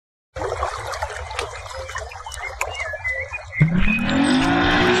All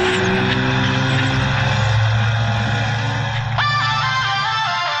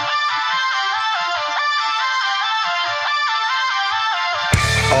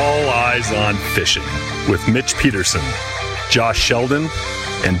Eyes on Fishing with Mitch Peterson, Josh Sheldon,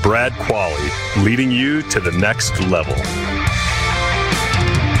 and Brad Qualley, leading you to the next level.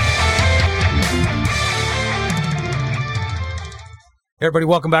 Hey everybody,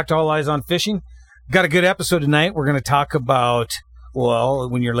 welcome back to All Eyes on Fishing. Got a good episode tonight. We're going to talk about, well,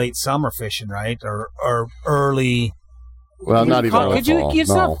 when you're late summer fishing, right? Or early... Well, not even fall. It's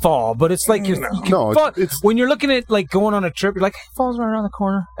not fall, but it's like it's when you're looking at like going on a trip, you're like, hey, fall's right around the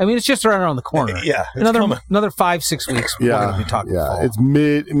corner. I mean, it's just right around the corner. Yeah, another 5-6 weeks. We're going to be talking fall. It's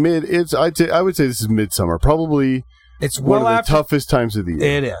mid. It's I would say this is midsummer. Probably it's one of the toughest times of the year.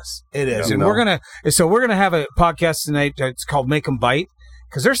 It is. And we're gonna have a podcast tonight. It's called Make 'em Bite,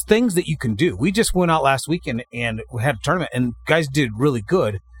 because there's things that you can do. We just went out last weekend and we had a tournament, and guys did really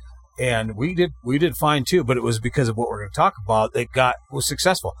good. And we did fine too, but it was because of what we're going to talk about that was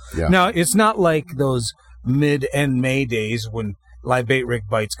successful. Yeah. Now, it's not like those mid-end May days when live bait rig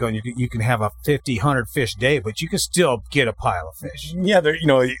bites going. You can have a 50, 100 fish day, but you can still get a pile of fish. Yeah,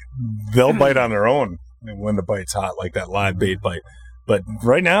 they'll bite on their own when the bite's hot, like that live bait bite. But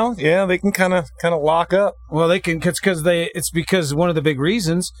right now, yeah, they can kind of lock up. Well, they can. It's because one of the big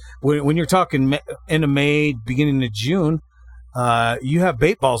reasons when you're talking end of May, beginning of June. You have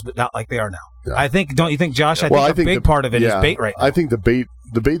bait balls, but not like they are now. Yeah. Don't you think, Josh? I think a big part of it is bait right now. I think the bait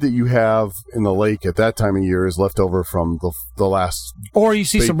that you have in the lake at that time of year is left over from the last. Or you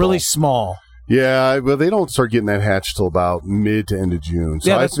see some really small. Yeah, well, they don't start getting that hatch till about mid to end of June.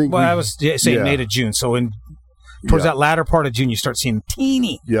 So I was saying May to June. So towards that latter part of June, you start seeing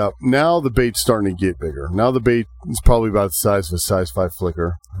teeny. Yeah. Now the bait's starting to get bigger. Now the bait is probably about the size of a size 5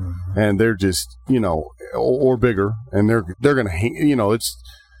 flicker, and they're just or bigger, and they're going to hang. It's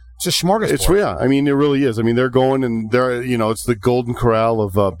a smorgasbord. I mean, it really is. I mean, they're going and they're it's the golden corral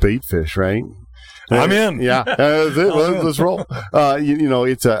of bait fish, right? I'm in. Yeah, let's roll.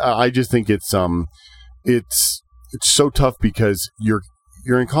 I just think it's so tough because you're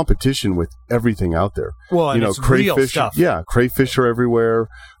in competition with everything out there. Well, and it's crayfish, real stuff. Yeah, crayfish are everywhere.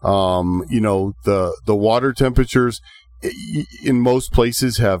 The water temperatures in most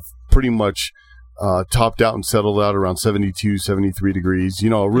places have pretty much topped out and settled out around 72, 73 degrees.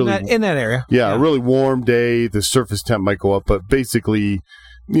 Really in that area. Yeah, a really warm day. The surface temp might go up, but basically,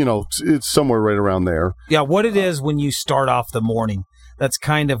 it's somewhere right around there. Yeah, what it is when you start off the morning, that's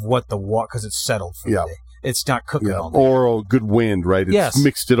kind of what the water, because it's settled for the day. It's not cooking all day. Or a good wind, right? It's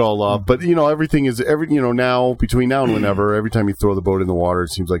mixed it all up. But, everything is, now, between now and whenever, every time you throw the boat in the water, it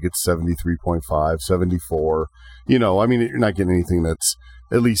seems like it's 73.5, 74. I mean, you're not getting anything that's,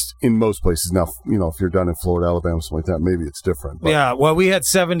 at least in most places. Now, if you're down in Florida, Alabama, something like that, maybe it's different. But. Yeah, well, we had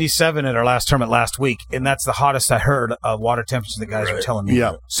 77 at our last tournament last week, and that's the hottest I heard of water temperature the guys were telling me.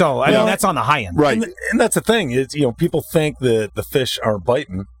 Yeah. So, I mean, that's on the high end. Right. And that's the thing. Is, people think that the fish aren't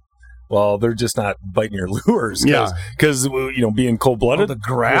biting. Well, they're just not biting your lures. Because, being cold-blooded. The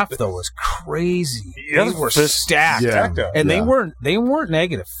graph, though, was crazy. Yeah, they were stacked. Yeah. And they weren't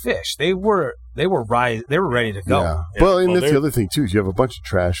negative fish. They were ready to go. Yeah. Well, and that's the other thing, too, is you have a bunch of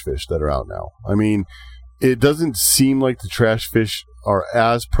trash fish that are out now. I mean, it doesn't seem like the trash fish are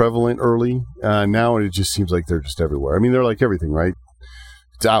as prevalent early. Now it just seems like they're just everywhere. I mean, they're like everything, right?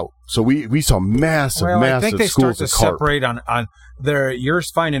 It's out. So we saw massive I think they start to carp. separate on you're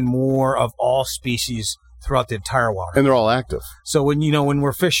finding more of all species throughout the entire water. And they're all active. So when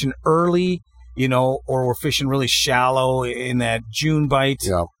we're fishing early, or we're fishing really shallow in that June bite,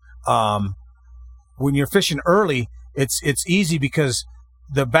 when you're fishing early, it's easy because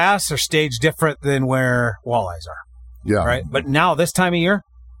the bass are staged different than where walleyes are. Yeah. Right? But now this time of year,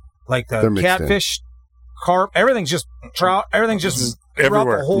 like the catfish, carp, everything's just trout, everything's just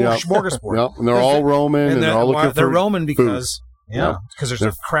everywhere. The whole smorgasbord. Yep. And they're all roaming and they're all looking for they're roaming because food. Because there's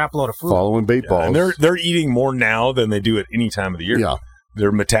a crap load of food. Following bait balls. And they're eating more now than they do at any time of the year. Yeah.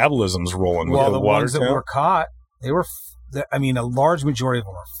 Their metabolism's rolling. Well, with the water ones that were caught, they were, a large majority of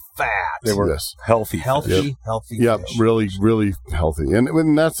them were fat. They were healthy. Healthy Yep, fish. really, really healthy.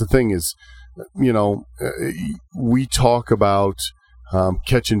 And that's the thing is, we talk about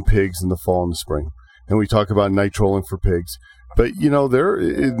catching pigs in the fall and the spring. And we talk about night trolling for pigs. But, there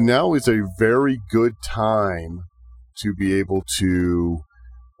now is a very good time to be able to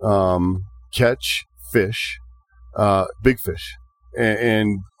catch fish, big fish.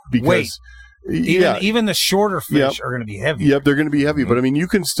 And because... Even the shorter fish are going to be heavy. Yep, they're going to be heavy. Mm-hmm. But, you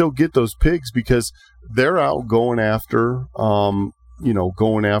can still get those pigs because they're out going after,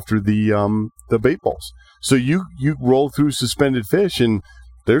 going after the bait balls. So you roll through suspended fish, and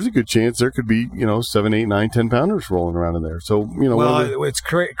there's a good chance there could be 7, 8, 9, 10 pounders rolling around in there. So it's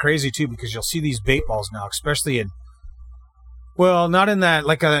crazy too, because you'll see these bait balls now, especially in. Well, not in that,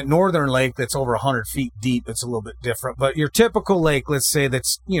 like a northern lake that's over 100 feet deep. It's a little bit different. But your typical lake, let's say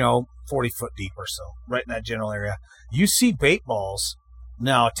that's, 40 foot deep or so, right in that general area. You see bait balls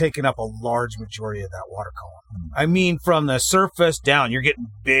now taking up a large majority of that water column. I mean, from the surface down, you're getting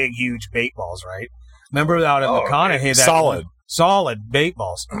big, huge bait balls, right? Remember out at McConaughey? Solid bait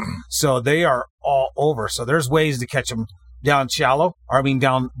balls. So they are all over. So there's ways to catch them down shallow, or I mean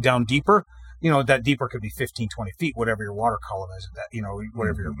down deeper. That deeper could be 15, 20 feet, whatever your water column is,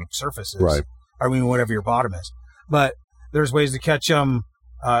 whatever your surface is. Right. I mean, whatever your bottom is. But there's ways to catch them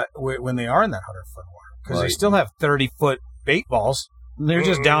when they are in that 100-foot water, because they still have 30-foot bait balls, and they're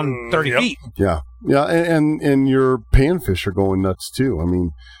just down 30 feet. Yeah. Yeah, and your panfish are going nuts, too. I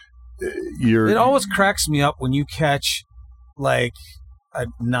mean, it always cracks me up when you catch, like, a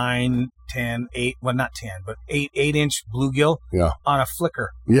 9, 10, 8, well, not 10, but 8-inch bluegill on a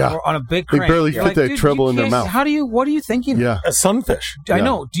flicker. Yeah. Or on a big crank. They barely fit that treble in their mouth. What are you thinking? Yeah. A sunfish. I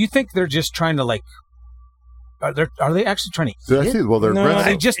know. Do you think they're just trying to, like, are they actually trying to eat it? Well, they're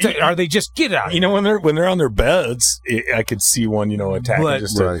aggressive. Are they just get out? When they're on their beds, I could see one,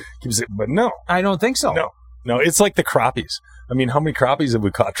 attacking but no. I don't think so. No, it's like the crappies. I mean, how many crappies have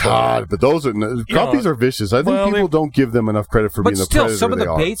we caught? God, but those crappies are vicious. I think people don't give them enough credit for being the predator. But still, some of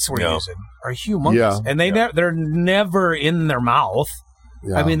the baits we're using are humongous, and they're never in their mouth.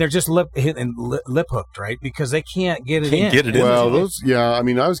 Yeah. I mean, they're just lip hooked, right? Because they can't get it in. Well, I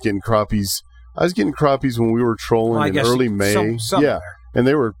mean, I was getting crappies. When we were trolling in early May. And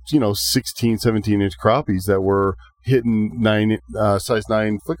they were 16, 17-inch crappies that were hitting size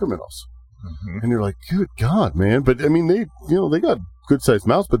 9 flicker minnows. Mm-hmm. And you're like, good God, man. But I mean, they got good sized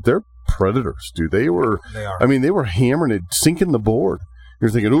mouths, but they're predators, dude. They are. I mean, they were hammering it, sinking the board. You're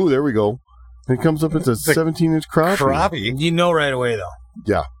thinking, ooh, there we go. And it comes up, it's a 17-inch crappie. You know right away, though.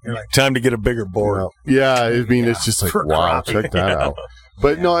 Yeah. You're like, time to get a bigger board. Yeah. I mean, it's just like, wow, check that out.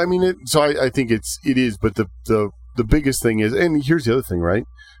 But no, I mean, I think it is, but the biggest thing is, and here's the other thing, right?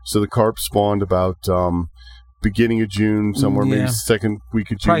 So the carp spawned about, beginning of June, somewhere maybe second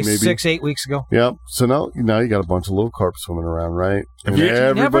week of June, probably maybe 6-8 weeks ago. Yep. So now you got a bunch of little carp swimming around, right? And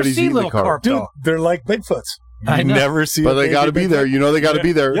everybody's eating little carp. Dude, they're like Bigfoots. I never see, but they got to be there. They got to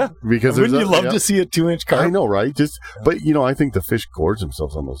be there. Yeah, because wouldn't you love to see a 2-inch carp? I know, right? But I think the fish gorge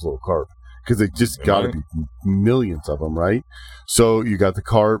themselves on those little carp because they just got to be millions of them, right? So you got the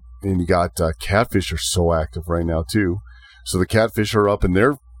carp, and you got catfish are so active right now too. So the catfish are up, and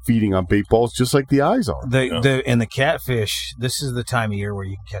they're feeding on bait balls just like the eyes are. And the catfish, this is the time of year where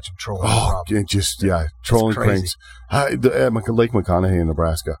you can catch them trolling. Trolling cranks. At Lake McConaughey in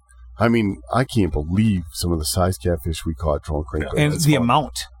Nebraska. I mean, I can't believe some of the size catfish we caught trolling crank. And the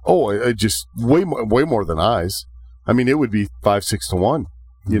amount. Oh, it just way more than eyes. I mean, it would be 5-6 to 1.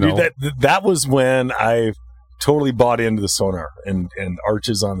 Dude, that was when I totally bought into the sonar and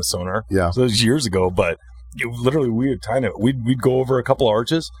arches on the sonar. Yeah, so that was years ago, but. We would time it. We'd go over a couple of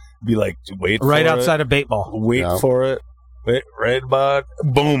arches, be like, wait right for outside a bait ball. Wait for it. Wait, right about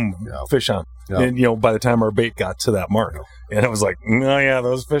boom, fish on. Yeah. And by the time our bait got to that mark, and it was like,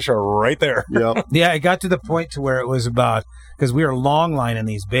 those fish are right there. Yeah, it got to the point to where it was about, because we were long lining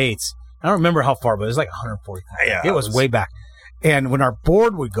these baits. I don't remember how far, but it was like 140. Yeah, it was way back. And when our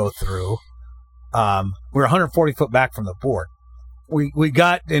board would go through, we were 140 foot back from the board. We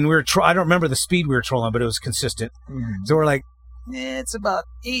got, and we were, I don't remember the speed we were trolling, but it was consistent. Mm-hmm. So we're like, it's about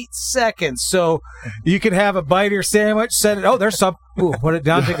 8 seconds. So you could have a bite of your sandwich, set it, there's some, put it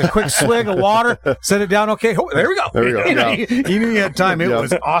down, take a quick swig of water, set it down, okay, there we go. There we go. You knew you had time. It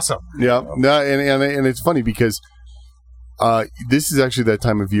was awesome. Yeah. No, and it's funny because this is actually that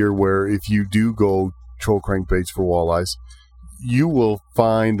time of year where if you do go troll crankbaits for walleyes, you will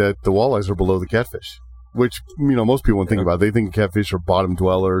find that the walleyes are below the catfish. Which, most people won't think about. They think catfish are bottom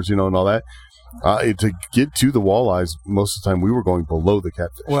dwellers, and all that. To get to the walleyes, most of the time we were going below the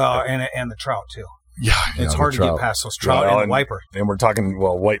catfish. Well, and the trout, too. Yeah. It's hard to get past those trout and the wiper. And we're talking,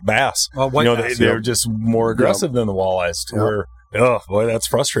 white bass. Well, white bass. They're just more aggressive than the walleyes to where, that's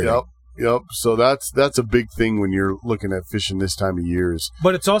frustrating. Yep. So that's a big thing when you're looking at fishing this time of year.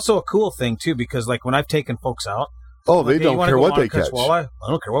 But it's also a cool thing, too, because, like, when I've taken folks out, Oh, they don't care what they catch. Walleye? I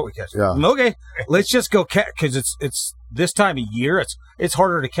don't care what we catch. Yeah. Okay, let's just go catch because it's this time of year. It's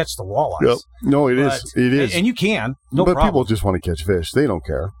harder to catch the walleyes. Yep. No, it is, and you can. No but problem. People just want to catch fish. They don't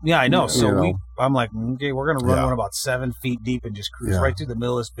care. Yeah, I know. So know. I'm like, okay, we're gonna run one about 7 feet deep and just cruise right through the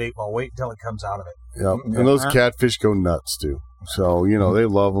middle of this bait ball. Wait until it comes out of it. Yep. And those catfish go nuts too. So they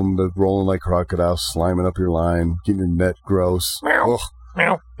love them. They're rolling like crocodiles, sliming up your line, getting your net gross. Meow.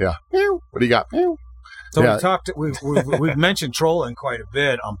 Meow. Yeah. Meow. What do you got? Meow. So we've mentioned trolling quite a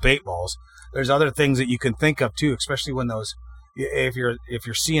bit on bait balls. There's other things that you can think of too, especially when those, if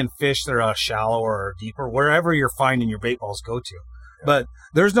you're seeing fish that are shallow or deeper, wherever you're finding your bait balls go to. But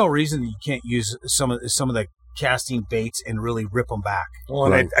there's no reason that you can't use some of the casting baits and really rip them back.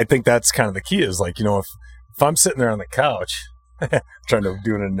 Well, and I think that's kind of the key is like, if I'm sitting there on the couch, trying to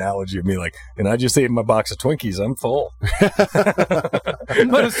do an analogy of me like, and I just ate my box of Twinkies, I'm full.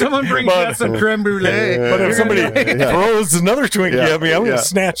 But if someone brings out some creme brulee, but if somebody throws another Twinkie at me, I'm going to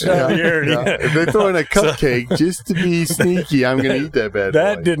snatch it out of the air. If they throw in a cupcake just to be sneaky, I'm going to eat that bad boy.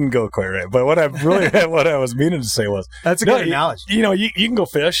 That didn't go quite right. But what I was meaning to say was, that's a good analogy. You can go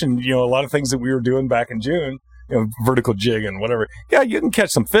fish, and a lot of things that we were doing back in June, vertical jig and whatever. Yeah, you can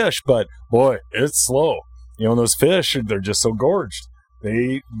catch some fish, but boy, it's slow. Those fish, they're just so gorged.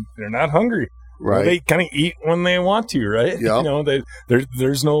 They're not hungry. Right. They kind of eat when they want to, right? Yep.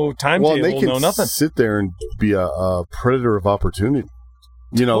 There's no timetable, no nothing. Sit there and be a predator of opportunity.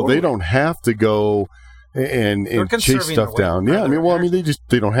 Totally. They don't have to go and chase stuff down. Yeah,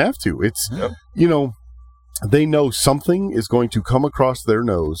 they don't have to. It's they know something is going to come across their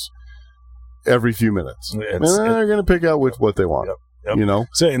nose every few minutes, and they're going to pick out with what they want. Yep.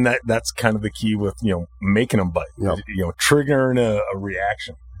 So, and that's kind of the key with making them bite. Yep. Triggering a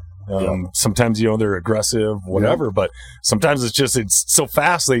reaction. Sometimes they're aggressive, whatever, but sometimes it's so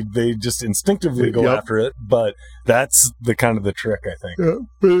fast they just instinctively go after it. But that's the kind of the trick, I think.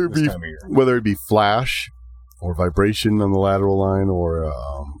 Whether it be flash or vibration on the lateral line, or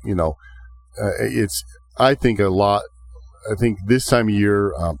it's. I think this time of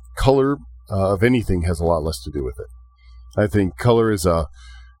year, color of anything has a lot less to do with it. I think color is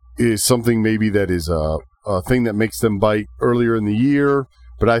something maybe that is a thing that makes them bite earlier in the year.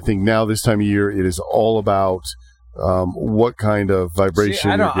 But I think now this time of year, it is all about what kind of vibration.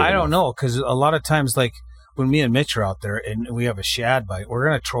 I don't know, because a lot of times, like when me and Mitch are out there and we have a shad bite, we're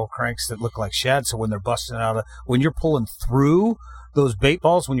going to troll cranks that look like shad. So when they're busting out, when you're pulling through those bait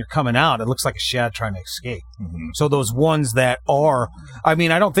balls, when you're coming out, it looks like a shad trying to escape. Mm-hmm. So those ones that are, I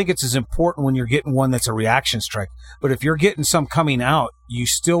don't think it's as important when you're getting one that's a reaction strike. But if you're getting some coming out, you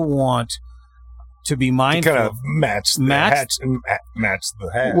still want to be mindful. To kind of match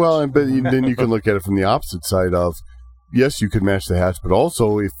the hatch. Well, but then you can look at it from the opposite side of, yes, you could match the hatch, but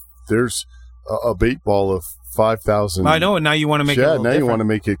also if there's a bait ball of 5,000. I know, and now you want to make it you want to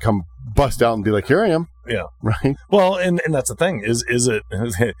make it come bust out and be like, here I am. Yeah. Right. Well, and that's the thing is it,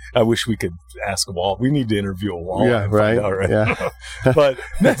 I wish we could ask a wall. We need to interview a wall. Yeah. Right. Yeah. But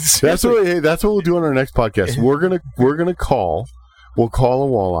that's what we'll do on our next podcast. We'll call a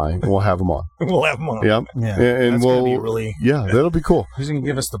walleye and we'll have them on. Yep. Yeah. And we'll be really. Yeah. That'll be cool. Who's going to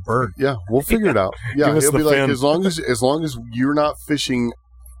give us the bird? Yeah. We'll figure it out. Yeah. It'll be like, as long as you're not fishing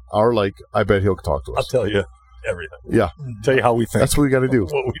our lake, I bet he'll talk to us. I'll tell you everything. Yeah. Tell you how we think. That's what we got to do.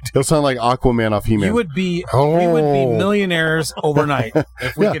 What we do. He'll sound like Aquaman off He-Man. We would be millionaires overnight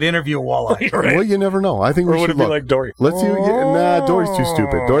if we could interview a walleye. Right. Well, you never know. I think we should. Or would it be like Dory? Let's see. Nah, Dory's too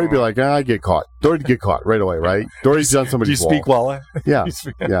stupid. Dory'd be like, I get caught. Dory'd get caught right away, right? Dory's on somebody's wall. Do you speak walleye? Yeah.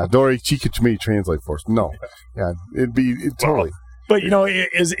 Yeah. Dory, she could to me translate for us. No. Yeah. It'd be totally. But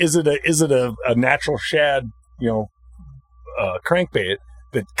is it a natural shad? Crankbait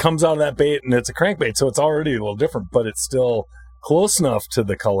that comes out of that bait, and it's a crankbait, so it's already a little different, but it's still close enough to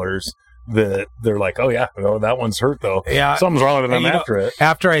the colors that they're like, oh yeah, that one's hurt though. Yeah, something's wrong with it. I'm after it.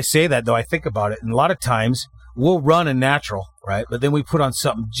 After I say that though, I think about it, and a lot of times we'll run a natural, right? But then we put on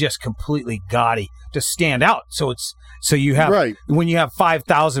something just completely gaudy to stand out. So you have when you have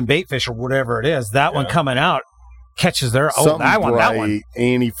 5,000 bait fish or whatever it is, that one coming out catches their that one.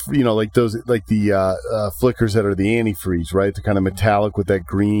 Like those, like the flickers that are the antifreeze, right? They're kind of metallic with that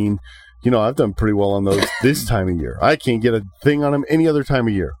green. I've done pretty well on those this time of year. I can't get a thing on them any other time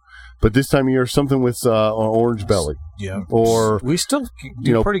of year, but this time of year, something with orange belly. Yeah, or we still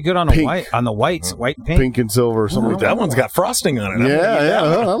do pretty good on the whites, white and pink and silver, or something like that. That one's got frosting on it. Yeah.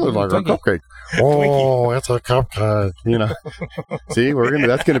 That looks like a cupcake. Oh, that's a cupcake. See,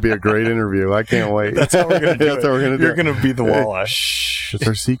 that's gonna be a great interview. I can't wait. That's how we're gonna do it. You're gonna be the walleye. Shh, it's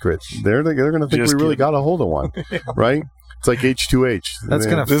our secret. They're gonna think we really got a hold of one, right? It's like H2H.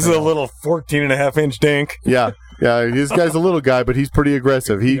 This is a little 14.5-inch dink. Yeah. Yeah, this guy's a little guy, but he's pretty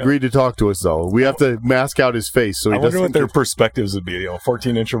aggressive. He agreed to talk to us, though. We have to mask out his face. So I wonder what their perspectives would be.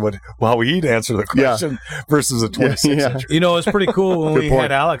 14-incher, how he'd answer the question versus a 26-incher. You know, it's pretty cool when we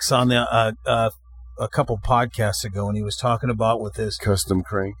had Alex on the a couple podcasts ago, and he was talking about with his custom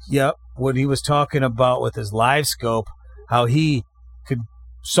cranks. Yep, what he was talking about with his live scope, how he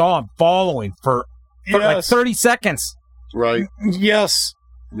saw him following for like 30 seconds. Right. Yes.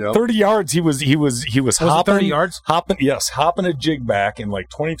 Yep. 30 yards. He was hopping 30 yards? Hopping a jig back in like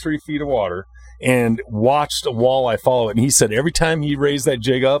 23 feet of water and watched a walleye follow it. And he said every time he raised that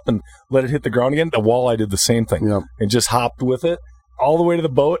jig up and let it hit the ground again, the walleye did the same thing. Yep. And just hopped with it all the way to the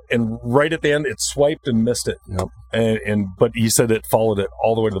boat, and right at the end it swiped and missed it. Yep. But he said it followed it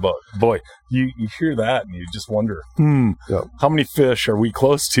all the way to the boat. Boy, you hear that and you just wonder, how many fish are we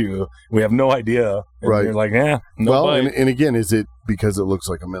close to? We have no idea. And right. You're like, no bite. And again, is it because it looks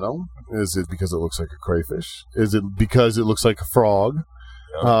like a minnow? Is it because it looks like a crayfish? Is it because it looks like a frog?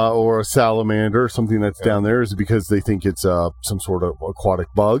 Or a salamander or something that's down there? Is it because they think it's some sort of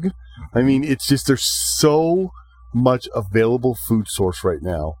aquatic bug? I mean, it's just there's so much available food source right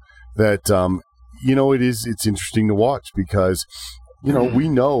now that it's interesting to watch because we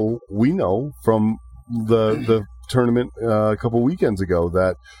know from the tournament a couple weekends ago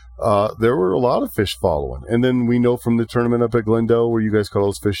that there were a lot of fish following, and then we know from the tournament up at Glendale where you guys call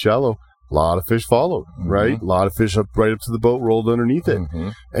those fish shallow, a lot of fish followed, right? A lot of fish right up to the boat, rolled underneath it,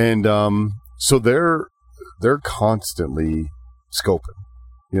 and so they're constantly scoping.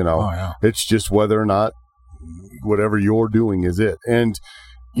 It's just whether or not whatever you're doing is it. And,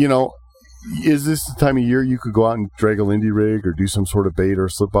 is this the time of year you could go out and drag a Lindy rig or do some sort of bait or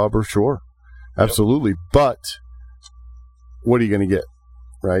slip bobber? Sure. Absolutely. Yep. But what are you going to get?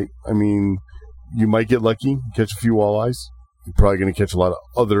 Right? I mean, you might get lucky, catch a few walleyes. You're probably going to catch a lot of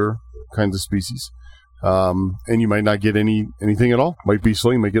other kinds of species. And you might not get anything at all. Might be slow.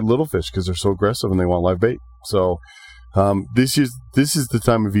 You might get little fish because they're so aggressive and they want live bait. So this is the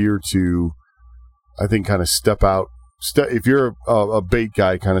time of year to, I think, kind of step out. If you're a bait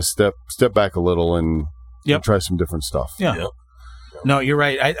guy, kind of step back a little and try some different stuff. Yeah. Yep. No, you're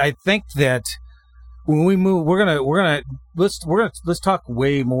right. I think that when we move, let's talk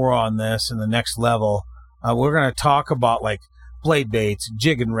way more on this in the next level. We're gonna talk about like blade baits,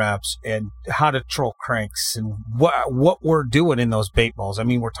 jig and reps, and how to troll cranks and what we're doing in those bait balls. I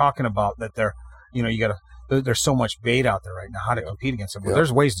mean, we're talking about that there's so much bait out there right now, how to compete against it. But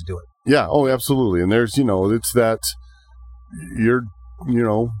there's ways to do it. Yeah. Oh, absolutely. And there's, it's that you're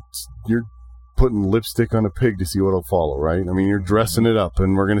putting lipstick on a pig to see what'll follow, right? I mean, you're dressing it up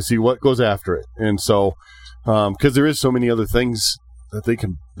and we're going to see what goes after it. And so, cause there is so many other things that they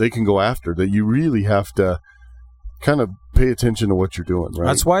can go after that you really have to kind of pay attention to what you're doing, right?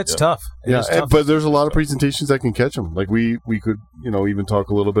 That's why it's tough. But there's a lot of presentations that can catch them. Like we could, even talk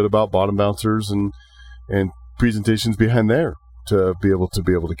a little bit about bottom bouncers and presentations behind there to be able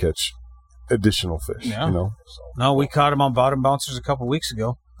to catch additional fish. No, we caught them on bottom bouncers a couple weeks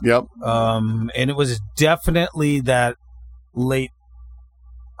ago. Yep. And it was definitely that late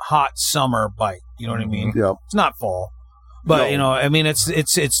hot summer bite. You know what I mean? Yep. It's not fall, but I mean,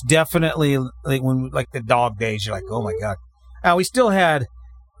 it's definitely like the dog days. You're like, oh my God. Now we still had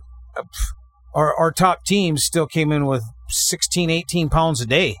our top teams still came in with 16, 18 pounds a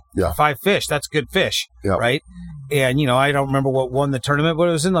day. Yeah. 5 fish. That's good fish. Yeah. Right. And, I don't remember what won the tournament, but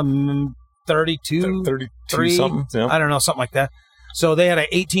it was in the 32 something. Yeah. I don't know, something like that. So they had an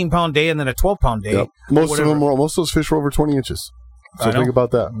 18-pound day and then a 12-pound day. Yep. Most of those fish were over 20 inches. So think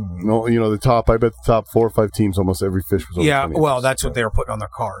about that. The top 4 or 5 teams, almost every fish was over 20 inches. Well, that's what they were putting on their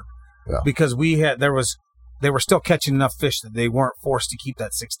card. Yeah. Because they were still catching enough fish that they weren't forced to keep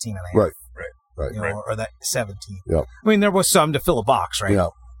that 16 and a half. Right. Or that 17. Yep. I mean, there was some to fill a box, right? Yeah.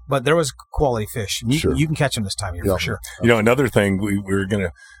 But there was quality fish. You can catch them this time of year for sure. Another thing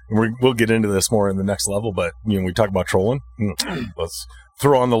we'll get into this more in the next level, but we talk about trolling. Let's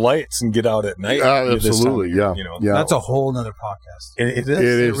throw on the lights and get out at night. Absolutely, yeah. That's a whole nother podcast. It is.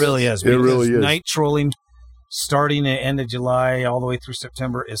 It really is. It really is. Night trolling, starting at end of July all the way through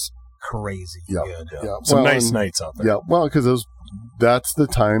September, is crazy. Yeah. Good. Yeah. Some nice nights out there. Yeah. Well, because that's the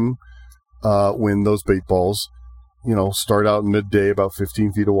time when those bait balls, start out midday, about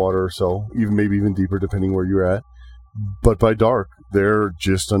 15 feet of water or so, maybe even deeper, depending where you're at. But by dark, they're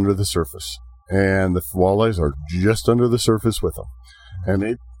just under the surface. And the walleyes are just under the surface with them. And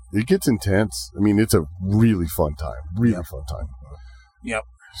it gets intense. I mean, it's a really fun time. Really fun time. Yep.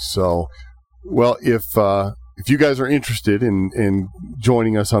 So, well, if you guys are interested in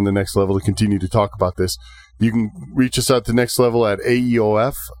joining us on the next level to continue to talk about this, you can reach us at the next level at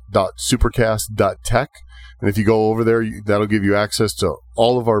aeof.supercast.tech. And if you go over there, that'll give you access to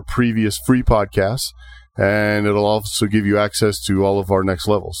all of our previous free podcasts, and it'll also give you access to all of our Next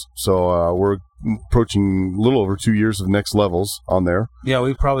Levels. So we're approaching a little over 2 years of Next Levels on there. Yeah,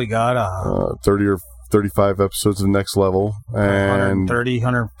 we've probably got 30 or 35 episodes of Next Level, and 130,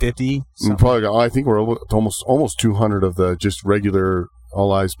 150. We probably got, I think we're almost 200 of the just regular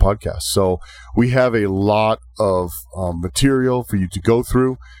All Eyes podcasts. So we have a lot of material for you to go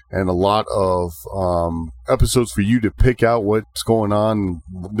through, and a lot of episodes for you to pick out what's going on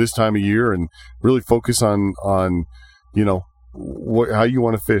this time of year, and really focus on how you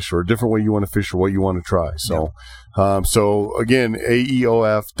want to fish, or a different way you want to fish, or what you want to try. So, so again,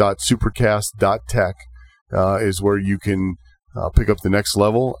 aeof.supercast.tech is where you can pick up the Next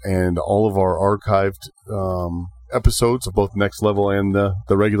Level and all of our archived episodes of both Next Level and the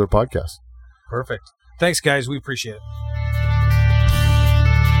regular podcast. Perfect. Thanks, guys. We appreciate it.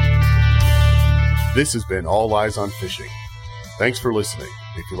 This has been All Eyes on Fishing. Thanks for listening.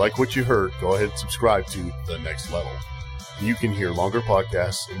 If you like what you heard, go ahead and subscribe to The Next Level. You can hear longer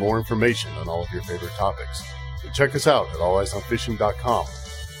podcasts and more information on all of your favorite topics. And check us out at alleyesonfishing.com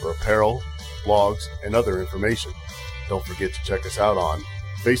for apparel, blogs, and other information. Don't forget to check us out on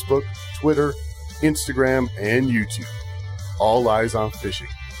Facebook, Twitter, Instagram, and YouTube. All Eyes on Fishing,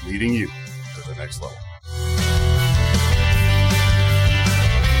 leading you to the next level.